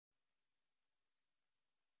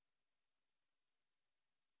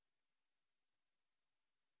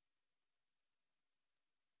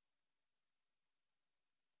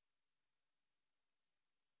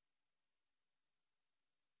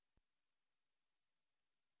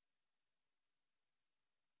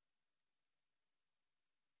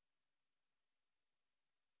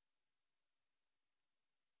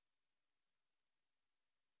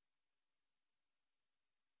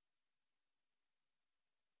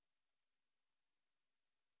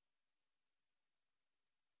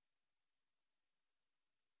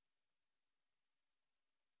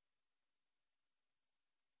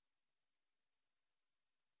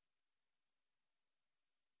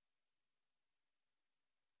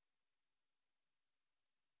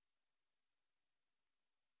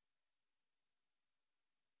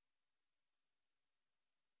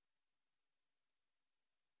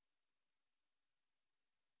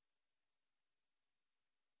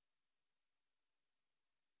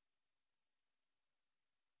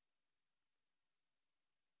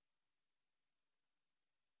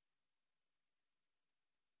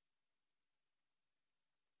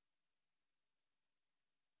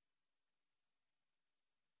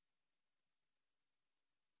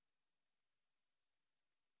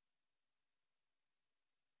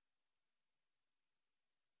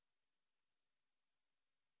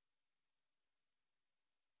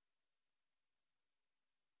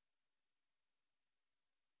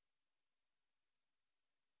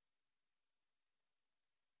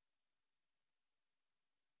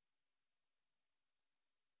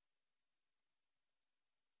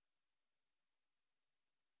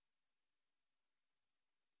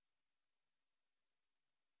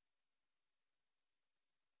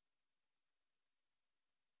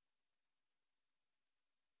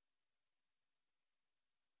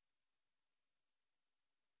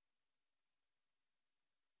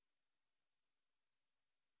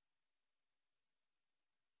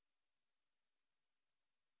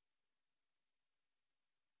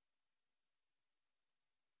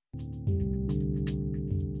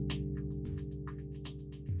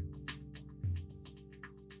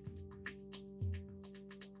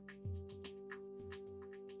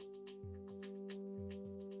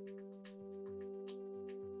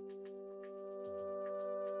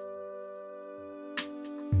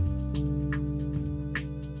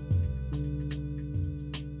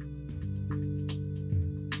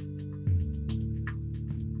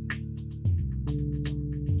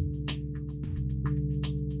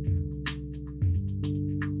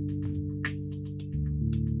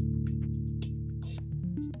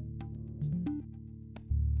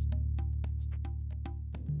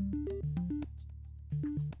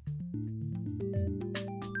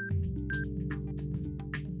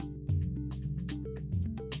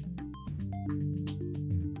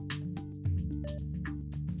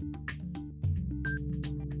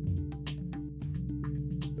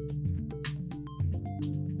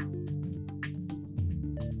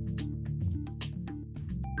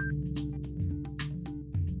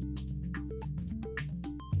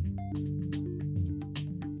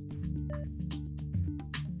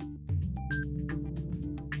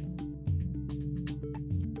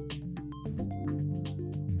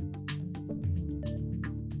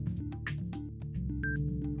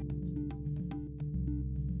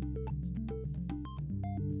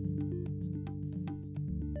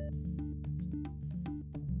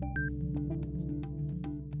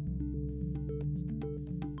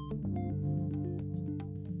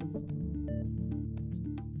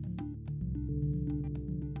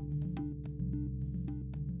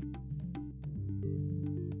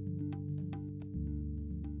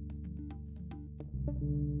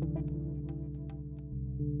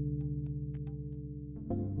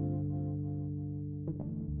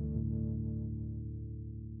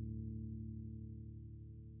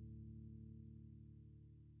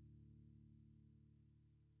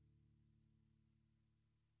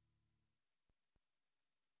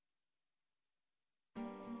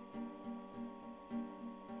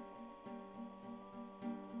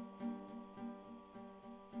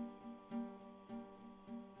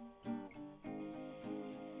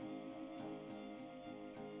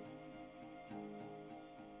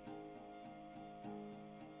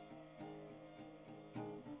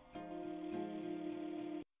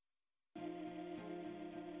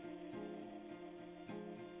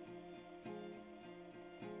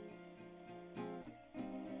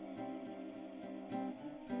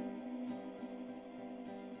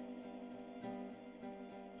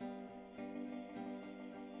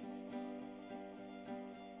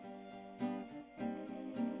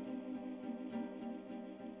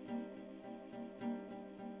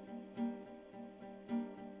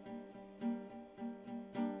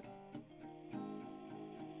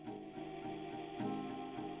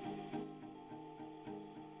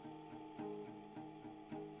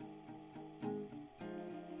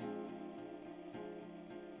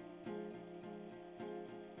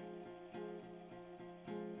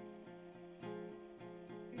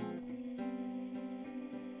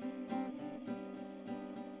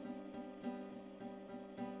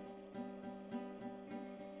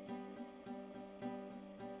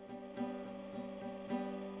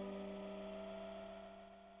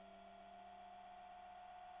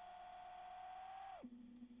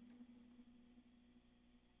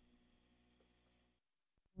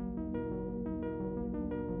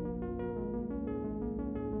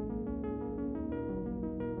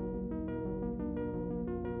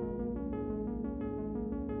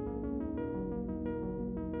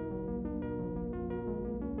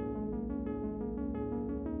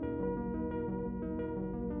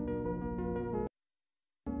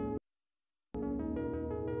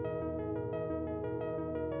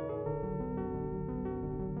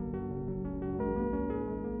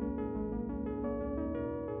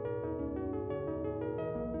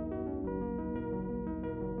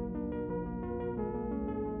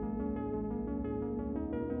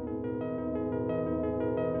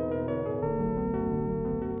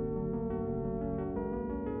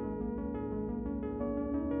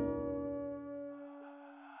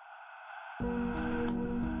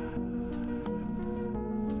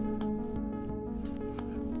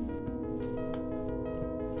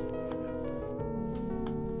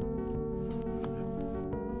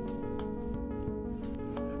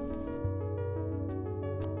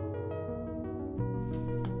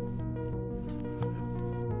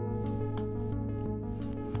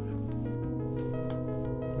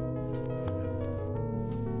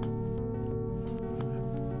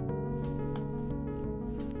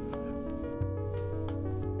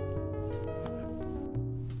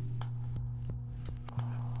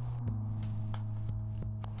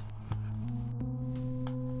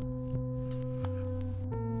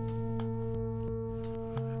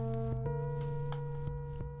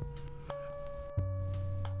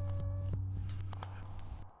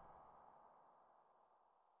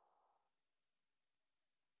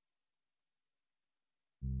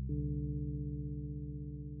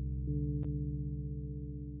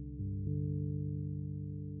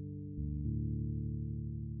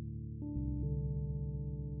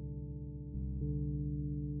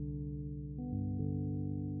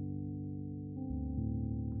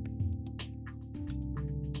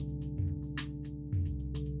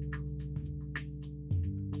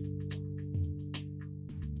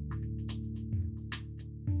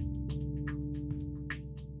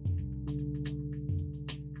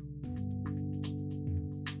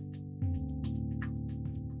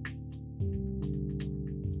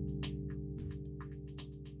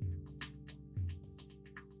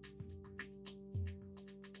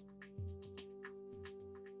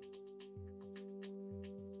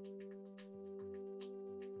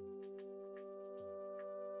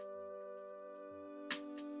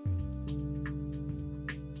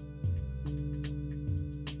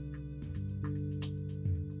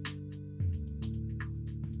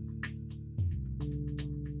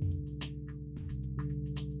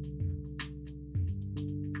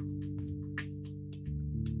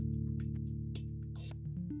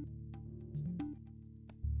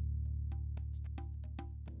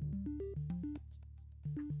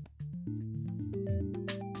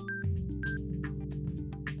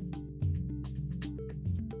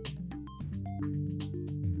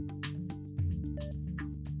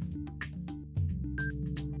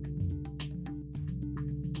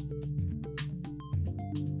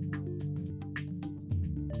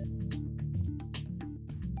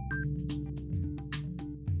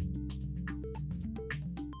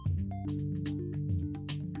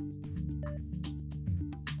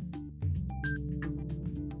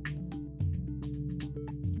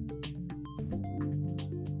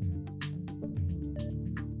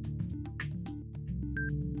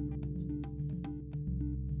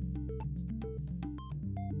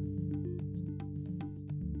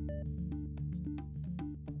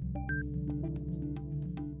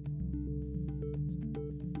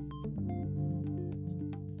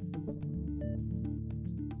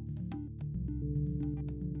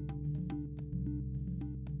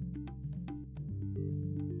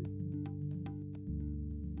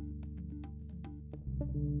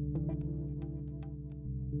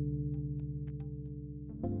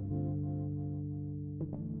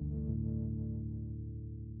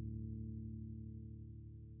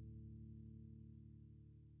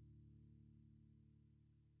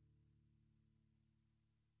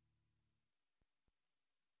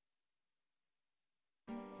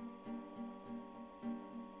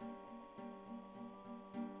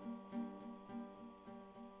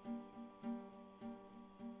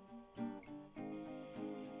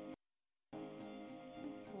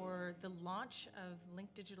The launch of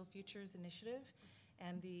Linked Digital Futures Initiative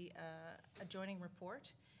and the adjoining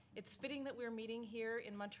report. It's fitting that we're meeting here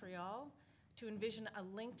in Montreal to envision a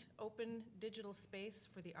linked, open digital space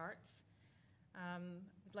for the arts.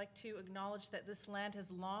 We'd like to acknowledge that this land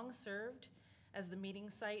has long served as the meeting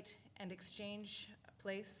site and exchange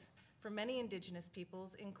place for many Indigenous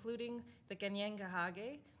peoples, including the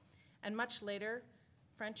Kanien'kehá:ka, and much later,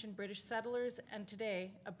 French and British settlers, and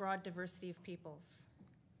today, a broad diversity of peoples.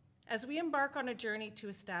 As we embark on a journey to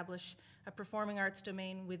establish a performing arts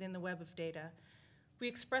domain within the web of data, we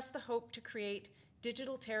express the hope to create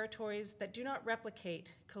digital territories that do not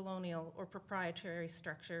replicate colonial or proprietary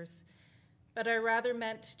structures, but are rather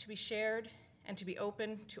meant to be shared and to be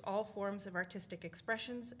open to all forms of artistic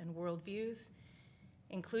expressions and worldviews,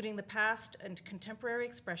 including the past and contemporary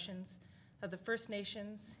expressions of the First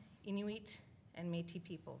Nations, Inuit, and Métis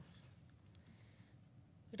peoples.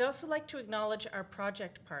 We'd also like to acknowledge our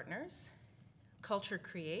project partners, Culture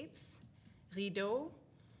Creates, Rideau,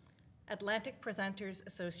 Atlantic Presenters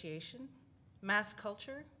Association, Mass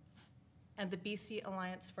Culture, and the BC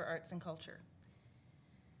Alliance for Arts and Culture.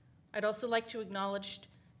 I'd also like to acknowledge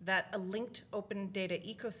that a linked open data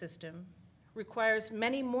ecosystem requires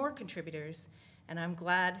many more contributors, and I'm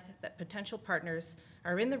glad that potential partners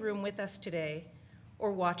are in the room with us today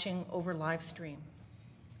or watching over live stream.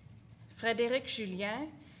 Frédéric Julien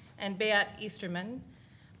and Estermann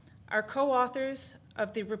are co-authors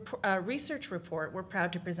of the research report we're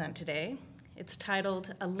proud to present today. It's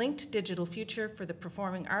titled, A Linked Digital Future for the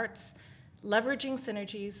Performing Arts, Leveraging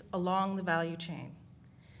Synergies Along the Value Chain.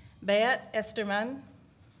 Estermann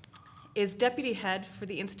is Deputy Head for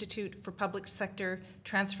the Institute for Public Sector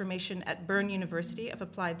Transformation at Bern University of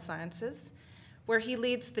Applied Sciences, where he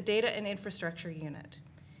leads the Data and Infrastructure Unit.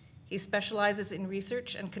 He specializes in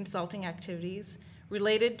research and consulting activities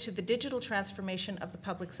related to the digital transformation of the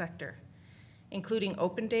public sector, including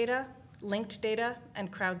open data, linked data, and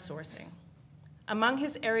crowdsourcing. Among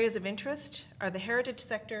his areas of interest are the heritage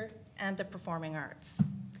sector and the performing arts.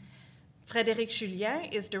 Frédéric Julien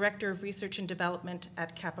is Director of Research and Development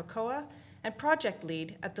at CAPACOA and Project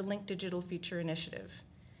Lead at the Linked Digital Future Initiative.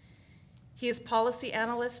 He is policy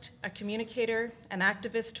analyst, a communicator, an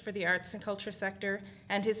activist for the arts and culture sector,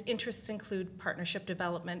 and his interests include partnership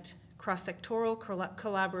development, cross-sectoral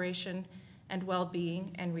collaboration, and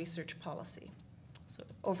well-being and research policy. So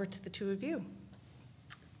over to the two of you.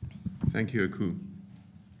 Thank you, Aku.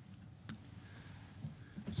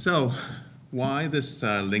 So, why this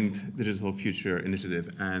Linked Digital Future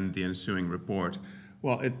Initiative and the ensuing report?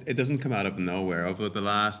 Well, it doesn't come out of nowhere. Over the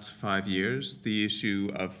last 5 years, the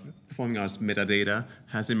issue of performing arts metadata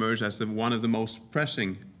has emerged as one of the most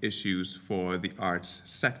pressing issues for the arts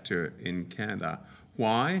sector in Canada.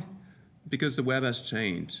 Why? Because the web has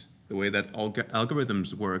changed. The way that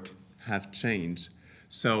algorithms work have changed.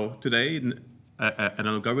 So today, an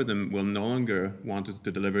algorithm will no longer want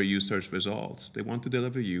to deliver you search results. They want to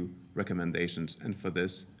deliver you recommendations, and for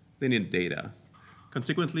this, they need data.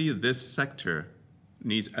 Consequently, this sector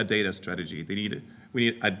needs a data strategy. We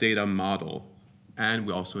need a data model, and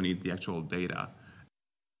we also need the actual data.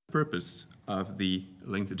 The purpose of the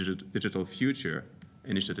Linked Digital Future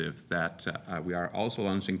initiative that we are also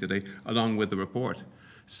launching today, along with the report.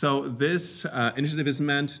 So this initiative is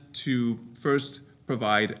meant to first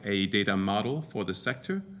provide a data model for the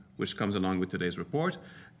sector, which comes along with today's report,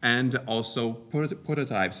 and also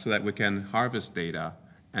prototypes so that we can harvest data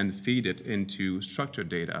and feed it into structured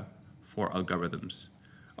data for algorithms.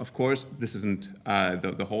 Of course, this isn't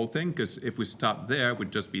the whole thing, because if we stop there,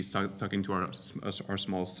 we'd just be talking to our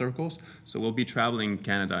small circles. So we'll be traveling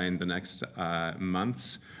Canada in the next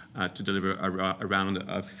months to deliver a round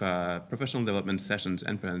of professional development sessions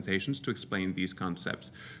and presentations to explain these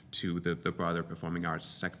concepts to the broader performing arts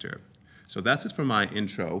sector. So that's it for my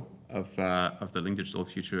intro of the Linked Digital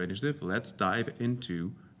Future Initiative. Let's dive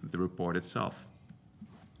into the report itself.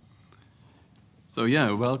 So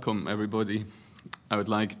yeah, welcome everybody. I would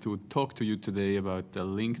like to talk to you today about the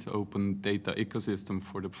linked open data ecosystem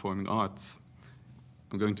for the performing arts.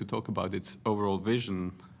 I'm going to talk about its overall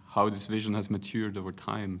vision, how this vision has matured over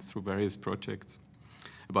time through various projects.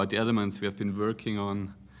 about the elements we have been working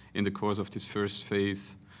on in the course of this first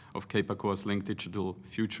phase of CAPACOA's Linked Digital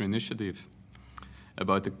Future initiative,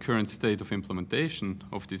 about the current state of implementation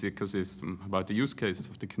of this ecosystem, about the use cases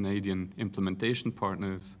of the Canadian implementation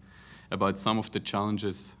partners, about some of the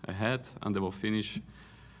challenges ahead, and I will finish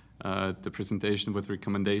the presentation with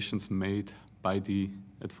recommendations made by the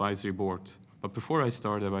advisory board. But before I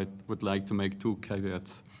start, I would like to make two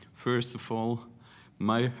caveats. First of all,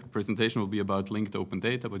 my presentation will be about linked open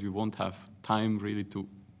data, but we won't have time really to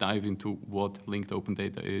dive into what linked open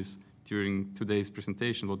data is during today's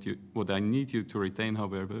presentation. What I need you to retain,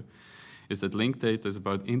 however, is that linked data is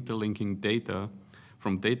about interlinking data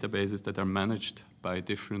from databases that are managed by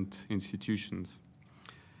different institutions.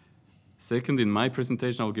 Second, in my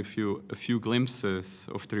presentation, I'll give you a few glimpses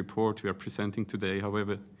of the report we are presenting today.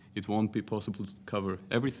 However, it won't be possible to cover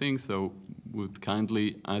everything, so would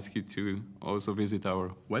kindly ask you to also visit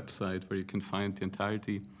our website, where you can find the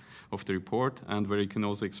entirety of the report and where you can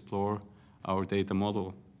also explore our data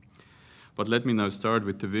model. But let me now start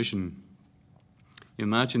with the vision.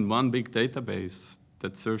 Imagine one big database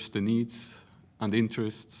that serves the needs and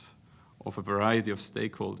interests of a variety of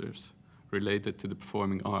stakeholders related to the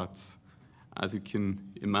performing arts. As you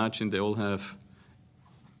can imagine, they all have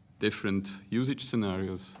different usage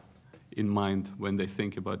scenarios in mind when they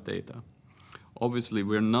think about data. Obviously,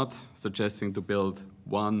 we're not suggesting to build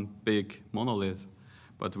one big monolith,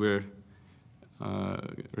 but we're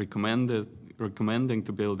recommending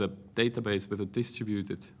to build a database with a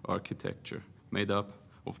distributed architecture made up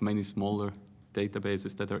of many smaller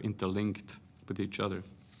databases that are interlinked with each other.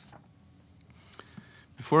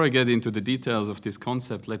 Before I get into the details of this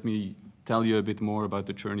concept, let me tell you a bit more about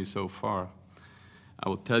the journey so far. I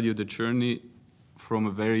will tell you the journey from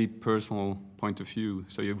a very personal point of view,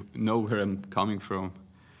 so you know where I'm coming from.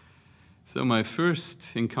 So my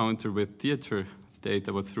first encounter with theater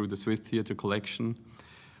data was through the Swiss Theater Collection,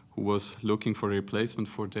 who was looking for a replacement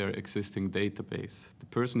for their existing database. The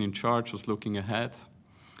person in charge was looking ahead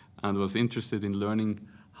and was interested in learning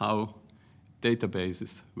how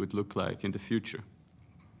databases would look like in the future.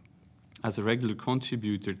 As a regular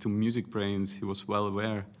contributor to Music Brains, he was well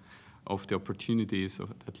aware of the opportunities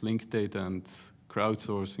that linked data and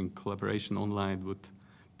crowdsourcing collaboration online would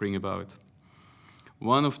bring about.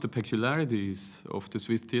 One of the peculiarities of the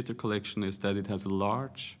Swiss Theater Collection is that it has a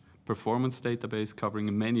large performance database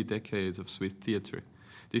covering many decades of Swiss theater.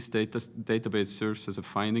 This database serves as a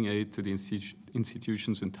finding aid to the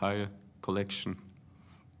institution's entire collection.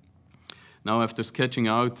 Now, after sketching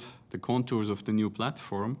out the contours of the new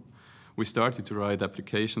platform, we started to write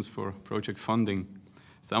applications for project funding,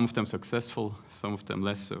 some of them successful, some of them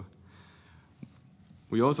less so.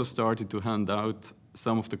 We also started to hand out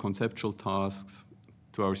some of the conceptual tasks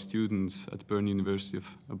to our students at Bern University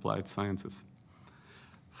of Applied Sciences.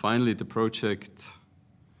 Finally, the project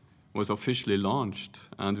was officially launched,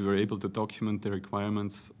 and we were able to document the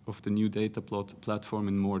requirements of the new data platform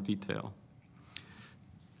in more detail.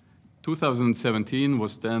 2017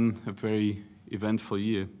 was then a very eventful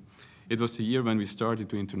year. It was the year when we started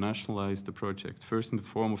to internationalize the project, first in the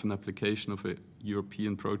form of an application of a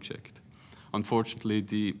European project. Unfortunately,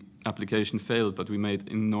 the application failed, but we made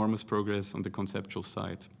enormous progress on the conceptual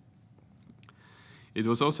side. It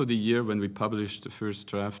was also the year when we published the first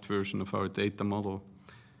draft version of our data model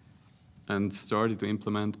and started to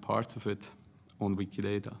implement parts of it on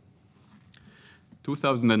Wikidata.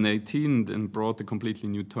 2018 then brought a completely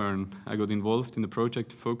new turn. I got involved in the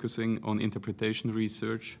project focusing on interpretation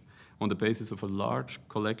research on the basis of a large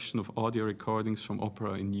collection of audio recordings from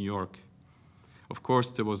opera in New York. Of course,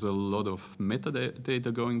 there was a lot of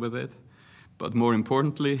metadata going with it, but more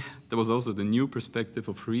importantly, there was also the new perspective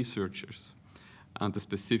of researchers and the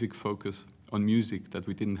specific focus on music that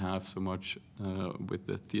we didn't have so much with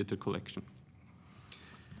the theater collection.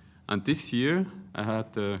 And this year, I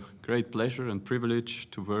had the great pleasure and privilege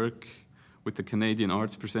to work with the Canadian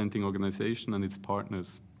Arts Presenting Organization and its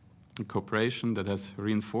partners, a cooperation that has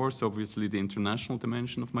reinforced, obviously, the international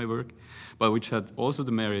dimension of my work, but which had also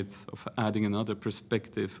the merit of adding another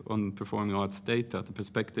perspective on performing arts data, the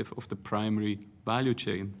perspective of the primary value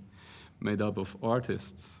chain, made up of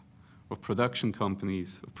artists, of production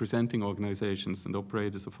companies, of presenting organizations, and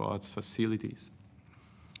operators of arts facilities.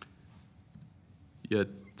 Yet,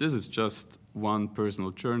 this is just one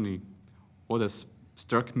personal journey. What has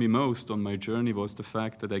struck me most on my journey was the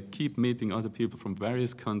fact that I keep meeting other people from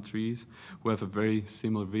various countries who have a very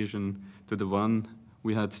similar vision to the one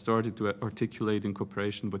we had started to articulate in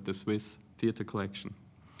cooperation with the Swiss Theater Collection.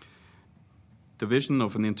 The vision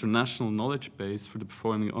of an international knowledge base for the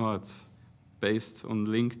performing arts based on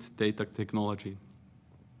linked data technology.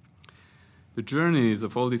 The journeys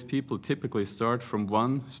of all these people typically start from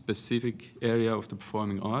one specific area of the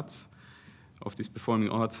performing arts, of this performing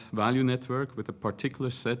arts value network, with a particular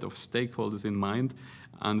set of stakeholders in mind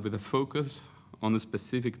and with a focus on a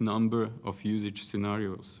specific number of usage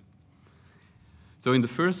scenarios. So in the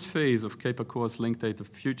first phase of CAPACOA's Linked Data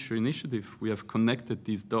Future initiative, we have connected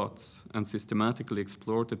these dots and systematically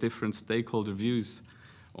explored the different stakeholder views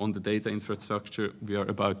on the data infrastructure we are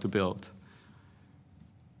about to build.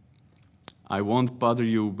 I won't bother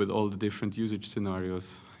you with all the different usage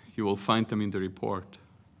scenarios. You will find them in the report.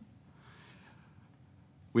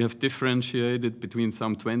 We have differentiated between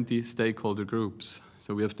some 20 stakeholder groups.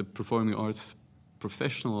 So we have the performing arts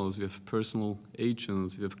professionals, we have personal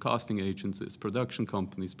agents, we have casting agencies, production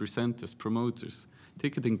companies, presenters, promoters,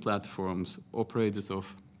 ticketing platforms, operators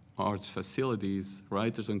of arts facilities,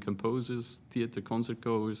 writers and composers, theater concert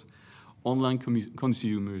goers, online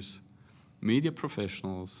consumers, media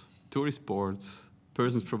professionals, tourist boards,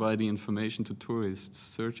 persons providing information to tourists,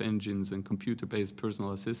 search engines and computer-based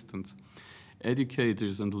personal assistants,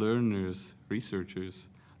 educators and learners, researchers,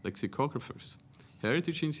 lexicographers,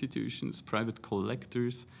 heritage institutions, private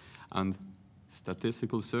collectors, and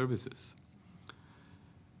statistical services.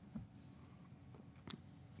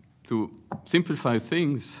 To simplify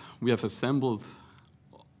things, we have assembled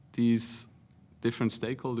these different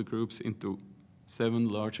stakeholder groups into 7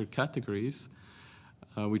 larger categories,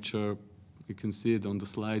 which are, you can see it on the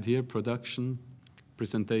slide here: production,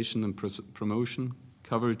 presentation and promotion,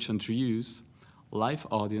 coverage and reuse, live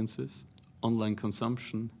audiences, online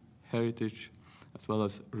consumption, heritage, as well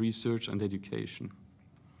as research and education.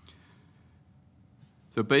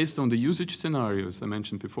 So based on the usage scenarios I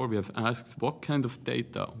mentioned before, we have asked what kind of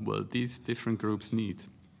data will these different groups need.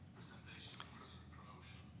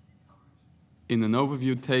 In an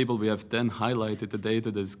overview table, we have then highlighted the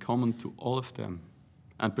data that is common to all of them.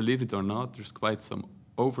 And believe it or not, there's quite some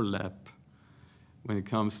overlap when it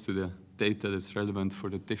comes to the data that's relevant for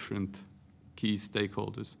the different key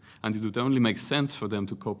stakeholders. And it would only make sense for them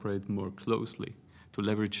to cooperate more closely, to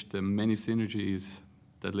leverage the many synergies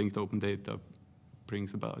that linked open data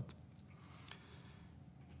brings about.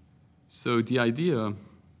 So the idea I'm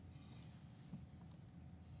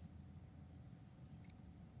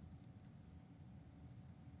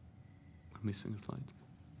missing a slide.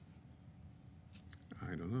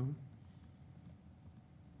 I don't know.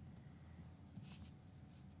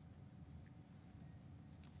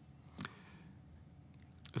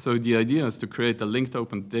 So the idea is to create a linked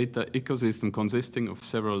open data ecosystem consisting of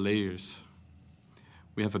several layers.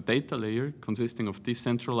 We have a data layer consisting of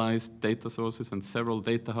decentralized data sources and several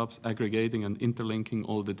data hubs aggregating and interlinking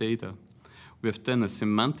all the data. We have then a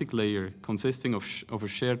semantic layer consisting of a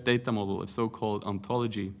shared data model, a so-called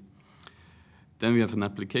ontology. Then we have an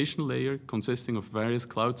application layer consisting of various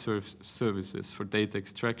cloud services for data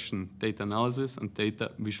extraction, data analysis, and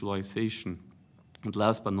data visualization. And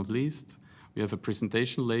last but not least, we have a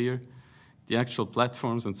presentation layer, the actual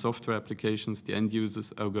platforms and software applications the end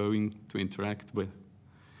users are going to interact with.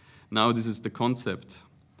 Now this is the concept,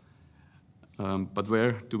 but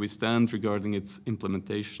where do we stand regarding its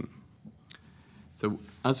implementation? So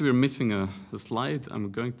as we're missing a slide, I'm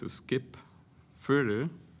going to skip further.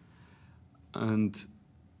 And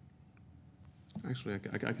actually,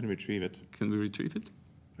 I can retrieve it. Can we retrieve it?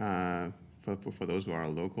 For those who are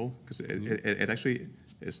local, because it actually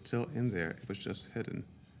is still in there. It was just hidden.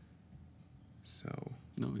 So.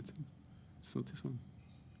 No, it's not this one.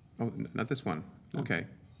 Oh, not this one. No. Okay.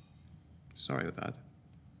 Sorry about that.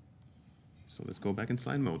 So let's go back in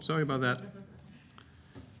slide mode. Sorry about that.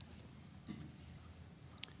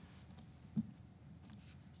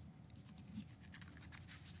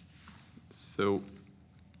 So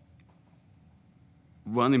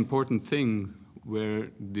one important thing where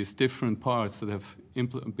these different parts that have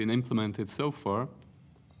been implemented so far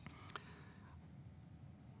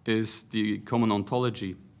is the common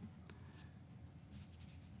ontology.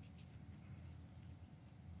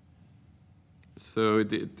 So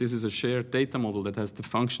this is a shared data model that has the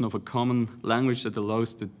function of a common language that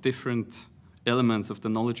allows the different elements of the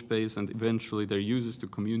knowledge base and eventually their users to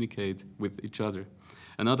communicate with each other.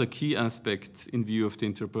 Another key aspect in view of the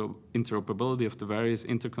interoperability of the various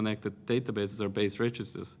interconnected databases are base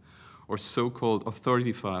registers, or so-called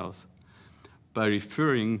authority files. By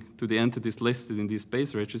referring to the entities listed in these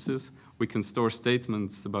base registers, we can store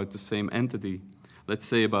statements about the same entity, let's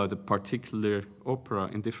say about a particular opera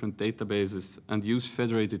in different databases, and use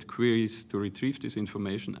federated queries to retrieve this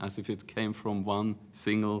information as if it came from one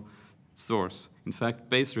single source. In fact,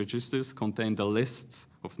 base registers contain the lists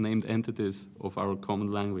of named entities of our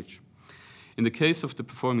common language. In the case of the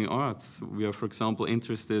performing arts, we are, for example,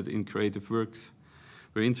 interested in creative works.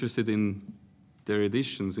 We're interested in their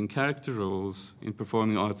editions, in character roles, in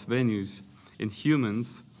performing arts venues, in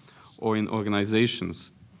humans, or in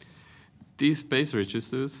organizations. These base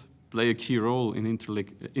registers play a key role in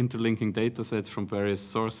interlinking data sets from various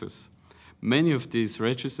sources. Many of these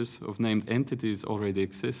registers of named entities already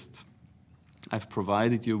exist. I've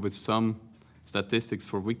provided you with some statistics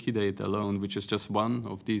for Wikidata alone, which is just one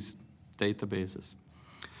of these databases.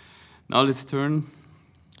 Now let's turn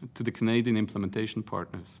to the Canadian implementation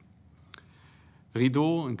partners.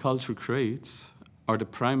 Rideau and Culture Creates are the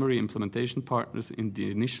primary implementation partners in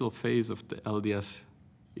the initial phase of the LDF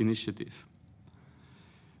initiative.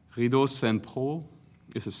 Rideau SenPro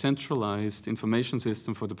is a centralized information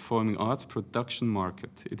system for the performing arts production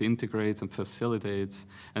market. It integrates and facilitates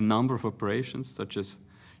a number of operations such as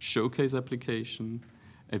showcase application,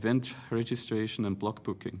 event registration, and block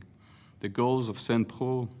booking. The goals of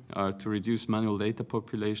SenPro are to reduce manual data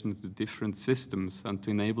population into different systems and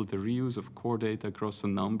to enable the reuse of core data across a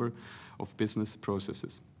number of business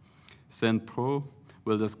processes. SenPro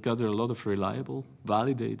will thus gather a lot of reliable,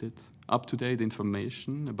 validated, up-to-date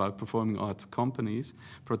information about performing arts companies,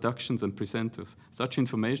 productions, and presenters. Such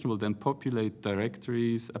information will then populate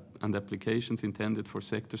directories and applications intended for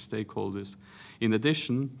sector stakeholders. In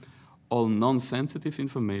addition, all non-sensitive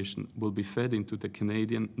information will be fed into the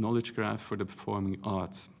Canadian Knowledge Graph for the performing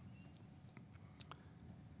arts.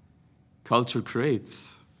 Culture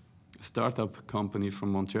Creates, a startup company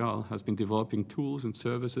from Montreal, has been developing tools and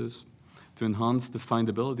services to enhance the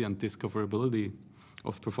findability and discoverability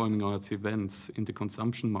of performing arts events in the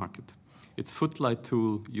consumption market. Its Footlight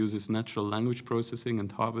tool uses natural language processing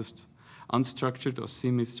and harvests unstructured or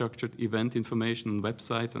semi-structured event information on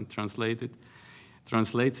websites and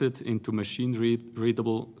translates it into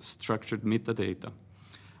machine-readable structured metadata.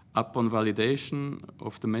 Upon validation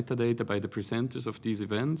of the metadata by the presenters of these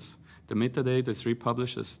events, the metadata is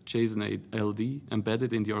republished as JSON LD,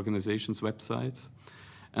 embedded in the organization's websites,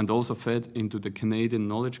 and also fed into the Canadian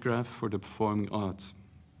Knowledge Graph for the performing arts.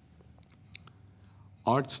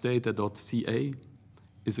 Artsdata.ca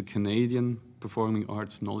is a Canadian performing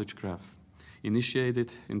arts knowledge graph,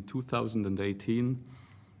 initiated in 2018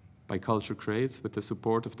 by Culture Creates with the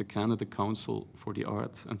support of the Canada Council for the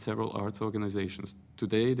Arts and several arts organizations.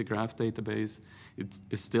 Today, the graph database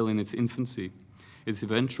is still in its infancy. It's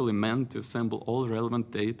eventually meant to assemble all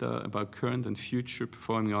relevant data about current and future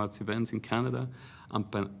performing arts events in Canada and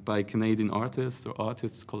by Canadian artists or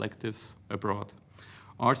artists' collectives abroad.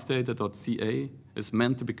 Artsdata.ca is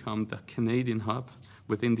meant to become the Canadian hub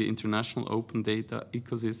within the international open data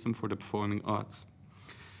ecosystem for the performing arts.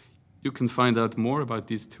 You can find out more about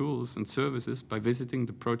these tools and services by visiting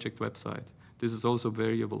the project website. This is also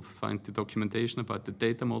where you will find the documentation about the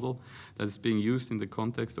data model that is being used in the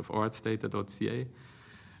context of artsdata.ca,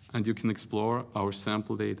 and you can explore our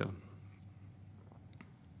sample data.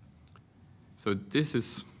 So this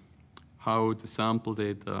is how the sample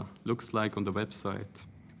data looks like on the website,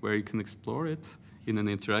 where you can explore it in an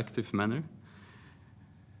interactive manner.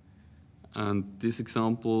 And this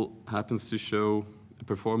example happens to show a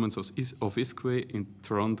performance of Isque in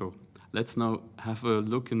Toronto. Let's now have a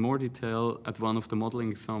look in more detail at one of the modeling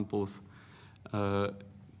examples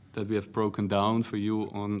that we have broken down for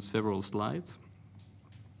you on several slides.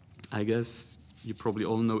 I guess you probably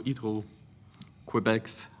all know Hydro,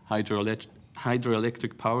 Quebec's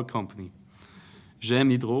hydroelectric power company.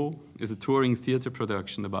 J'aime Hydro is a touring theater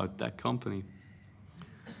production about that company.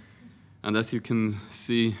 And as you can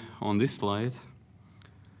see on this slide,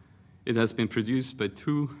 it has been produced by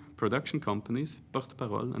two production companies,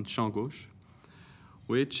 Porte-Parole and Champ Gauche,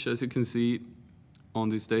 which, as you can see on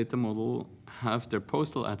this data model, have their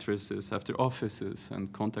postal addresses, have their offices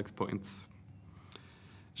and contact points.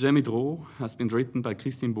 J'aime Hydro has been written by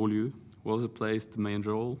Christine Beaulieu, who also plays the main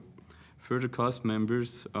role. Further cast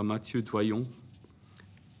members are Mathieu Doyon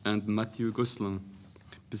and Mathieu Gosselin.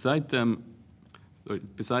 Beside them,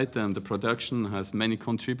 the production has many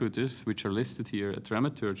contributors, which are listed here. A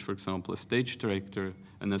dramaturge, for example, a stage director,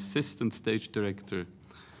 an assistant stage director,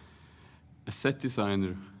 a set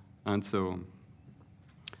designer, and so on.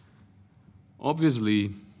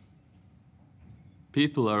 Obviously,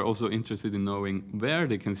 people are also interested in knowing where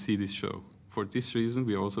they can see this show. For this reason,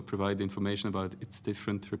 we also provide information about its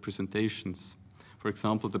different representations. For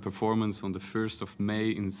example, the performance on the 1st of May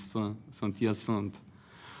in Saint-Hyacinthe,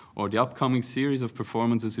 or the upcoming series of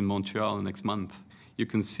performances in Montreal next month. You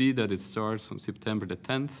can see that it starts on September the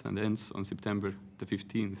 10th and ends on September the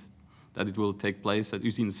 15th, that it will take place at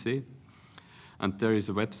Usine C, and there is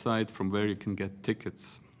a website from where you can get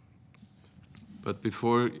tickets. But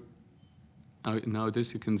before now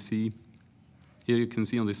this you can see, here you can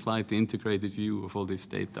see on this slide the integrated view of all this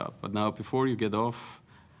data. But now before you get off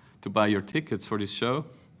to buy your tickets for this show,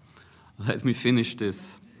 let me finish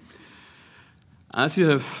this. As you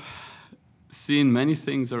have seen, many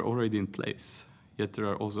things are already in place, yet there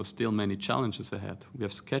are also still many challenges ahead. We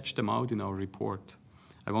have sketched them out in our report.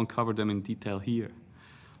 I won't cover them in detail here.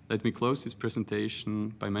 Let me close this presentation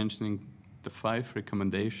by mentioning the 5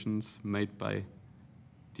 recommendations made by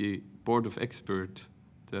the Board of Experts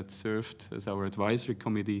that served as our advisory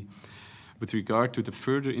committee with regard to the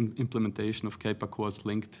further implementation of CAPACOA's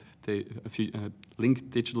Linked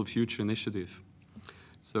Digital Future initiative.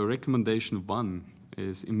 So recommendation 1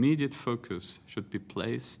 is immediate focus should be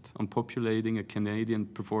placed on populating a Canadian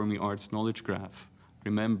performing arts knowledge graph.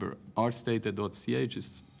 Remember, artsdata.ch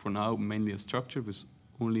is for now mainly a structure with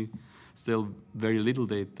only still very little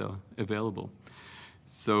data available.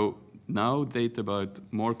 So now data about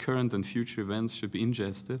more current and future events should be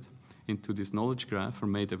ingested into this knowledge graph or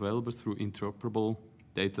made available through interoperable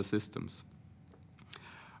data systems.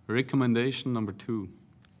 Recommendation number 2,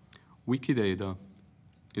 Wikidata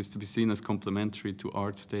is to be seen as complementary to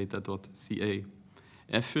artsdata.ca.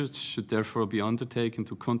 Efforts should therefore be undertaken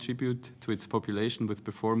to contribute to its population with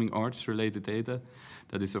performing arts-related data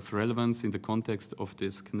that is of relevance in the context of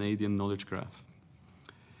this Canadian knowledge graph.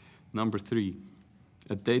 Number 3,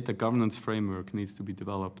 a data governance framework needs to be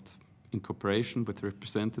developed in cooperation with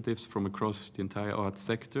representatives from across the entire arts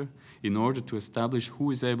sector in order to establish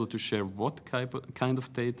who is able to share what kind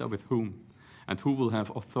of data with whom and who will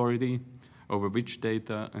have authority over which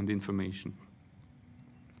data and information.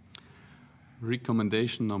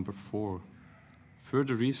 Recommendation number 4.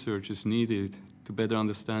 Further research is needed to better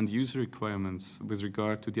understand user requirements with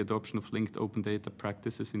regard to the adoption of linked open data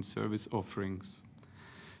practices in service offerings.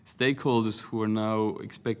 Stakeholders who are now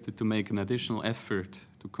expected to make an additional effort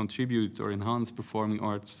to contribute or enhance performing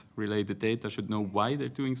arts related data should know why they're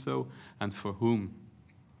doing so and for whom.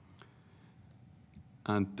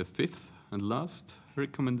 And the 5th and last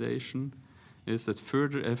recommendation is that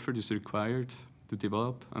further effort is required to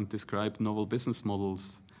develop and describe novel business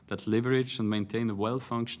models that leverage and maintain a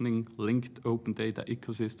well-functioning linked open data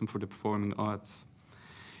ecosystem for the performing arts.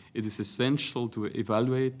 It is essential to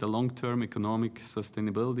evaluate the long-term economic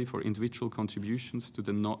sustainability for individual contributions to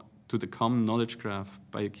the common knowledge graph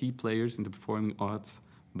by key players in the performing arts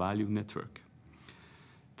value network.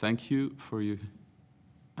 Thank you for your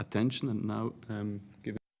attention, and now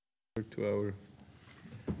give it to our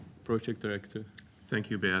project director. Thank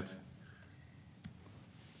you, Beat.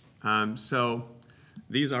 So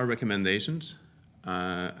these are recommendations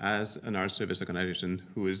as an arts service organization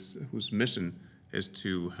whose mission is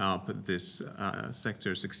to help this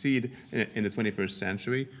sector succeed in the 21st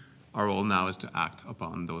century. Our role now is to act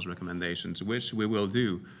upon those recommendations, which we will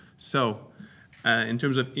do. So in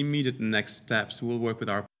terms of immediate next steps, we'll work with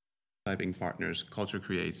our typing partners, Culture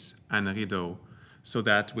Creates and Rideau, so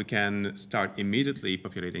that we can start immediately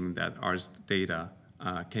populating that arts data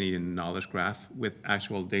Canadian knowledge graph with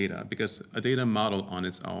actual data, because a data model on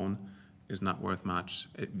its own is not worth much.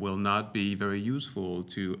 It will not be very useful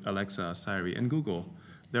to Alexa, Siri, and Google.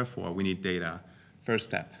 Therefore, we need data. First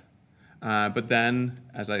step. But then,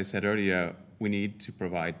 as I said earlier, we need to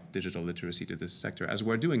provide digital literacy to this sector, as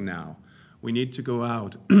we're doing now. We need to go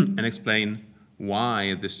out and explain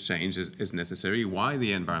why this change is necessary, why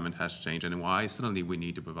the environment has changed, and why suddenly we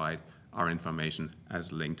need to provide our information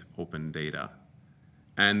as linked open data.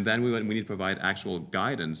 And then we need to provide actual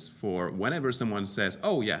guidance for whenever someone says,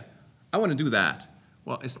 oh yeah, I want to do that.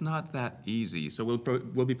 Well, it's not that easy. So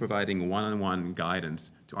we'll be providing one-on-one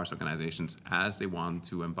guidance to arts organizations as they want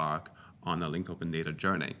to embark on a linked open data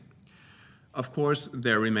journey. Of course,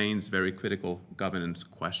 there remains very critical governance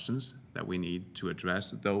questions that we need to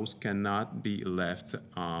address. Those cannot be left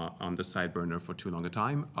on the side burner for too long a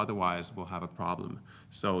time, otherwise we'll have a problem.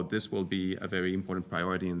 So this will be a very important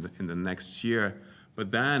priority in the next year.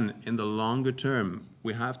 But then, in the longer term,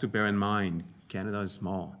 we have to bear in mind, Canada is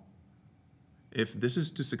small. If this is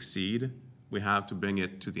to succeed, we have to bring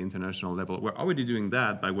it to the international level. We're already doing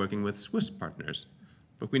that by working with Swiss partners.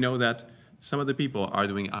 But we know that some of the people are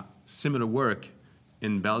doing similar work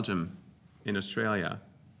in Belgium, in Australia,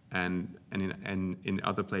 and in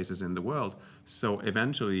other places in the world. So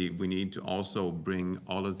eventually, we need to also bring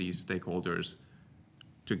all of these stakeholders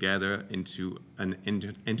together into an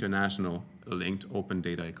international linked open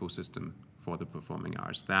data ecosystem for the performing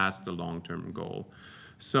arts. That's the long-term goal.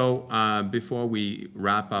 So before we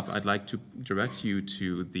wrap up, I'd like to direct you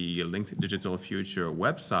to the Linked Digital Future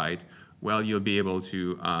website, Well, you'll be able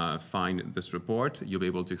to find this report. You'll be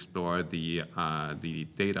able to explore the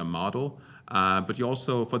data model. But you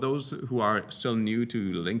also, for those who are still new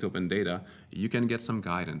to linked open data, you can get some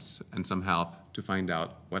guidance and some help to find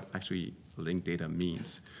out what actually linked data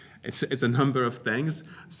means. It's a number of things,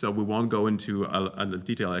 so we won't go into a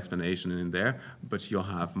detailed explanation in there, but you'll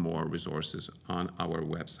have more resources on our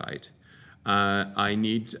website.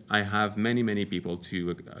 I have many people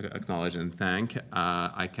to acknowledge and thank.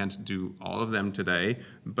 I can't do all of them today,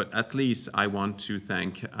 but at least I want to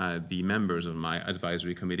thank the members of my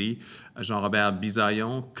advisory committee, Jean-Robert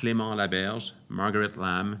Bisaillon, Clément Laberge, Margaret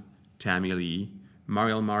Lam, Tammy Lee,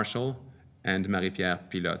 Mariel Marshall, and Marie-Pierre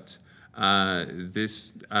Pilote.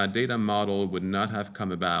 This data model would not have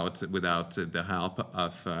come about without the help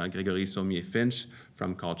of Grégory Sommier-Finch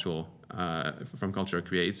from Culture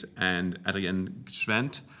Creates and Adrienne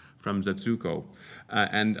Schwendt from Zatsuko.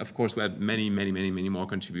 And of course, we had many more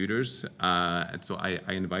contributors. And so I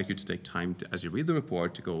invite you to take time to, as you read the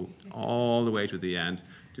report, to go all the way to the end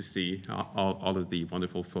to see all of the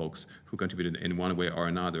wonderful folks who contributed in one way or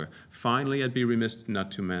another. Finally, I'd be remiss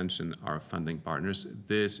not to mention our funding partners.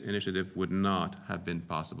 This initiative would not have been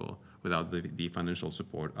possible without the financial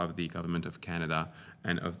support of the Government of Canada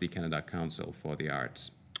and of the Canada Council for the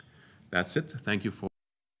Arts. That's it. Thank you for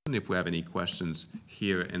listening. If we have any questions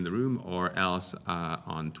here in the room or else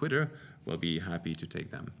on Twitter, we'll be happy to take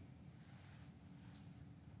them.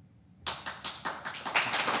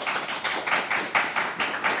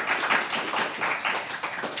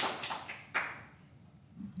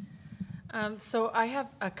 So I have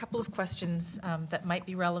a couple of questions that might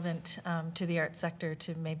be relevant to the arts sector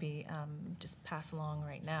to maybe just pass along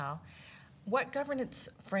right now. What governance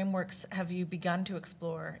frameworks have you begun to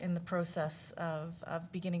explore in the process of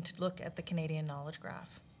beginning to look at the Canadian Knowledge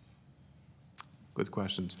Graph? Good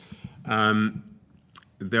questions.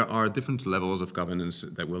 There are different levels of governance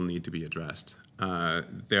that will need to be addressed.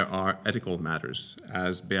 There are ethical matters.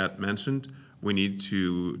 As Beat mentioned, we need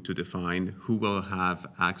to define who will have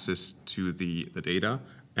access to the data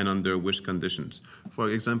and under which conditions. For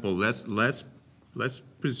example, let's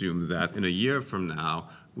presume that in a year from now,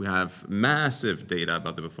 we have massive data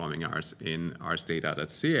about the performing arts in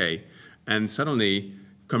artsdata.ca, and suddenly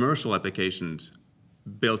commercial applications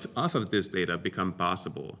built off of this data become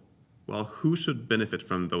possible. Well, who should benefit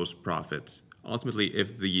from those profits? Ultimately,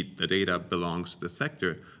 if the data belongs to the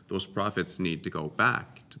sector, those profits need to go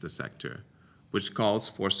back to the sector, which calls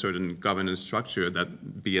for certain governance structure,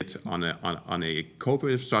 that be it on a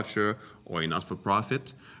cooperative structure or a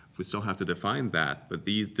not-for-profit. We still have to define that, but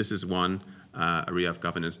this is one area of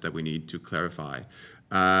governance that we need to clarify.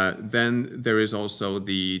 Then there is also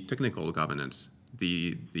the technical governance,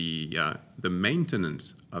 the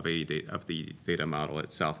maintenance of the data model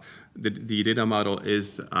itself. The data model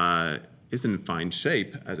is in fine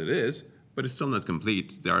shape as it is, but it's still not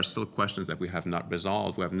complete. There are still questions that we have not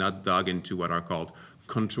resolved. We have not dug into what are called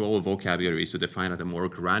control vocabularies to define at a more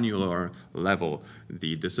granular level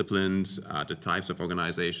the disciplines, the types of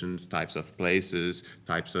organizations, types of places,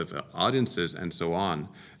 types of audiences, and so on.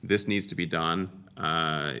 This needs to be done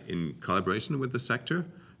in collaboration with the sector.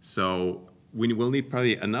 So we will need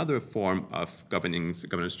probably another form of governance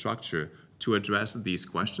structure to address these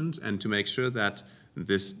questions and to make sure that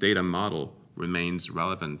this data model remains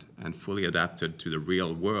relevant and fully adapted to the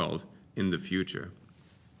real world in the future.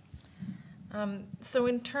 So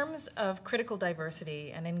in terms of critical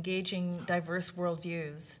diversity and engaging diverse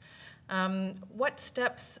worldviews, what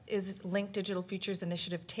steps is Linked Digital Futures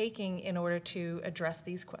Initiative taking in order to address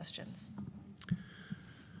these questions?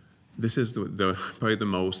 This is probably the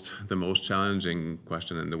most challenging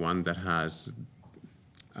question, and the one that has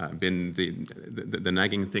been the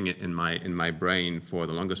nagging thing in my brain for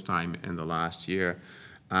the longest time in the last year.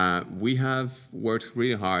 We have worked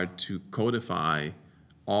really hard to codify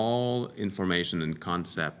all information and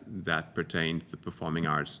concept that pertain to the performing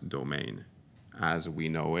arts domain as we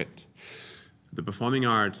know it. The performing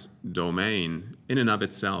arts domain in and of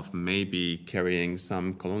itself may be carrying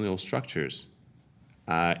some colonial structures.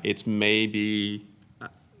 It may be,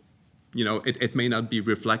 it may not be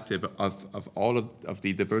reflective of all of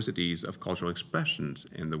the diversities of cultural expressions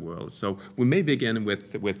in the world. So we may begin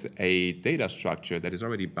with a data structure that is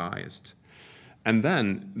already biased. And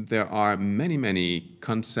then there are many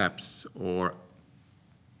concepts or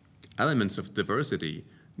elements of diversity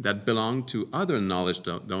that belong to other knowledge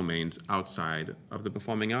domains outside of the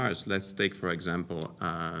performing arts. Let's take, for example,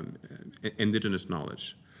 indigenous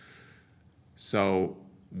knowledge. So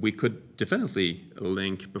we could definitely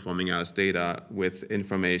link performing arts data with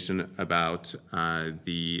information about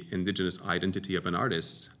the indigenous identity of an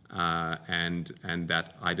artist and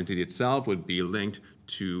that identity itself would be linked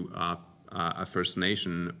to a First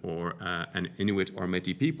Nation or an Inuit or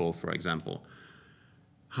Métis people, for example.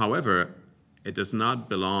 However, it does not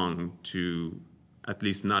belong to, at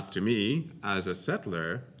least not to me, as a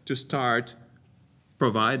settler, to start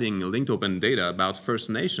providing linked open data about First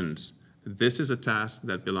Nations. This is a task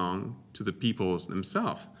that belongs to the peoples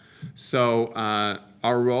themselves. So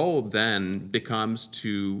our role then becomes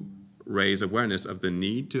to raise awareness of the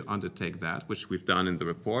need to undertake that, which we've done in the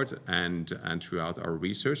report and throughout our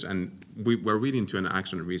research. And we're really into an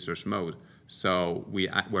action research mode. So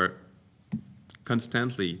we're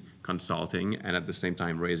constantly consulting and at the same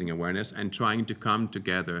time raising awareness and trying to come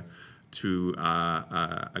together to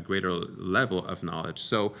a greater level of knowledge.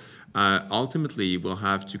 So ultimately, we'll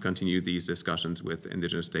have to continue these discussions with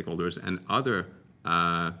Indigenous stakeholders and other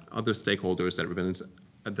stakeholders that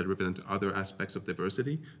represent other aspects of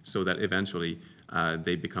diversity, so that eventually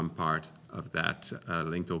they become part of that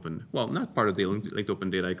linked open, well, not part of the linked open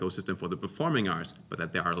data ecosystem for the performing arts, but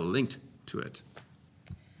that they are linked to it.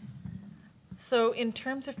 So in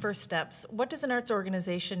terms of first steps, what does an arts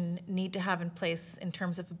organization need to have in place in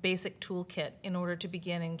terms of a basic toolkit in order to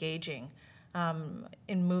begin engaging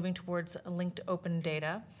in moving towards linked open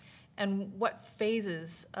data? And what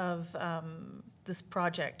phases of this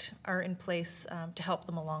project are in place to help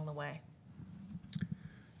them along the way?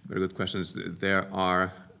 Very good questions. There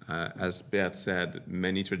are, as Beat said,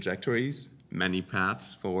 many trajectories, many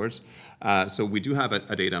paths forward. So we do have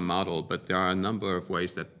a data model, but there are a number of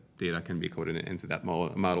ways that data can be coded into that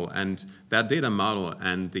model. And that data model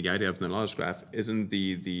and the idea of the knowledge graph isn't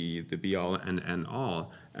the be-all and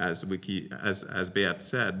end-all. As Beat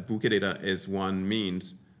said, Wikidata is one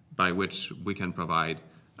means by which we can provide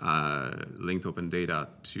linked open data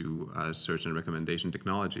to search and recommendation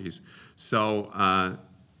technologies. So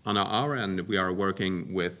on our end, we are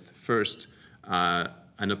working with first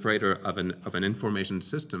an operator of an information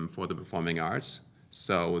system for the performing arts.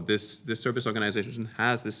 So this service organization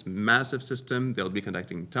has this massive system. They'll be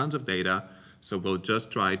collecting tons of data. So we'll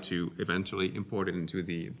just try to eventually import it into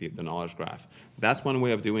the knowledge graph. That's one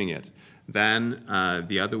way of doing it. Then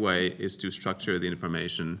the other way is to structure the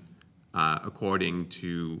information according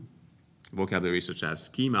to vocabulary such as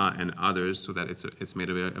schema and others, so that it's made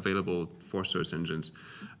available for search engines.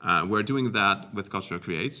 We're doing that with Cultural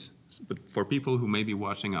Creates, but for people who may be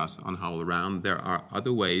watching us on HowlRound, there are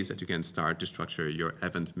other ways that you can start to structure your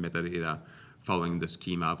event metadata following the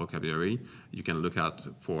schema vocabulary. You can look out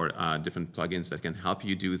for different plugins that can help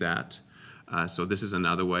you do that. So this is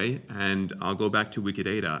another way. And I'll go back to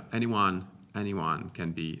Wikidata. Anyone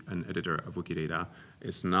can be an editor of Wikidata.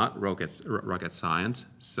 It's not rocket science.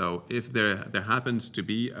 So if there happens to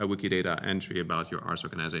be a Wikidata entry about your arts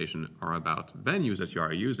organization or about venues that you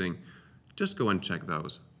are using, just go and check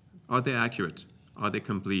those. Are they accurate? Are they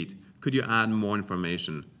complete? Could you add more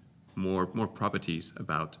information, more properties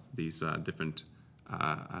about these different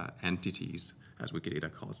entities, as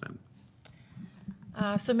Wikidata calls them?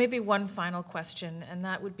 So maybe one final question, and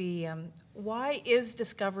that would be, why is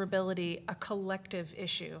discoverability a collective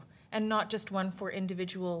issue and not just one for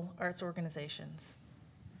individual arts organizations?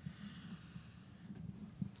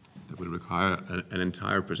 That would require an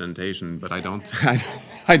entire presentation, but I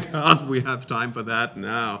doubt we have time for that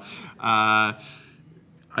now. I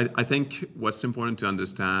think what's important to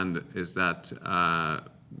understand is that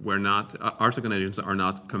arts organizations are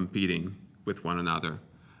not competing with one another.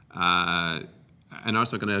 An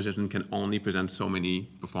arts organization can only present so many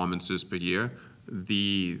performances per year.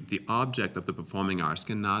 The object of the performing arts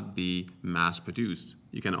cannot be mass-produced.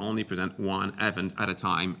 You can only present one event at a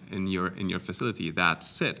time in your facility.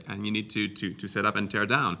 That's it, and you need to set up and tear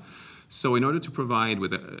down. So in order to provide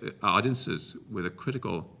with audiences with a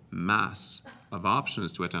critical mass of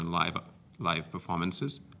options to attend live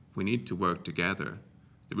performances, we need to work together.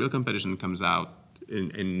 The real competition comes out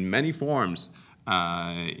in many forms.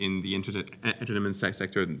 In the entertainment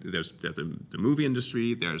sector, there's the movie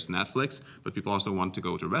industry, there's Netflix, but people also want to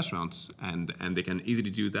go to restaurants, and they can easily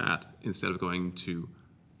do that instead of going to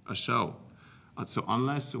a show. So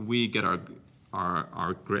unless we get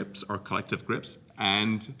our grips, our collective grips,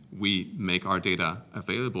 and we make our data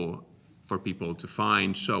available for people to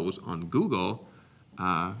find shows on Google,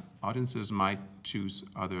 audiences might choose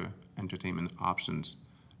other entertainment options,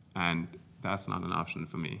 and that's not an option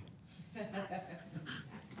for me.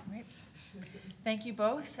 Right. Thank you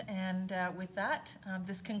both, and with that,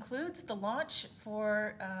 this concludes the launch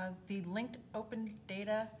for the Linked Open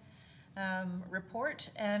Data report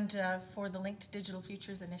and for the Linked Digital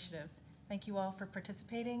Futures Initiative. Thank you all for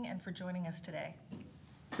participating and for joining us today.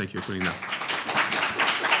 Thank you for putting that.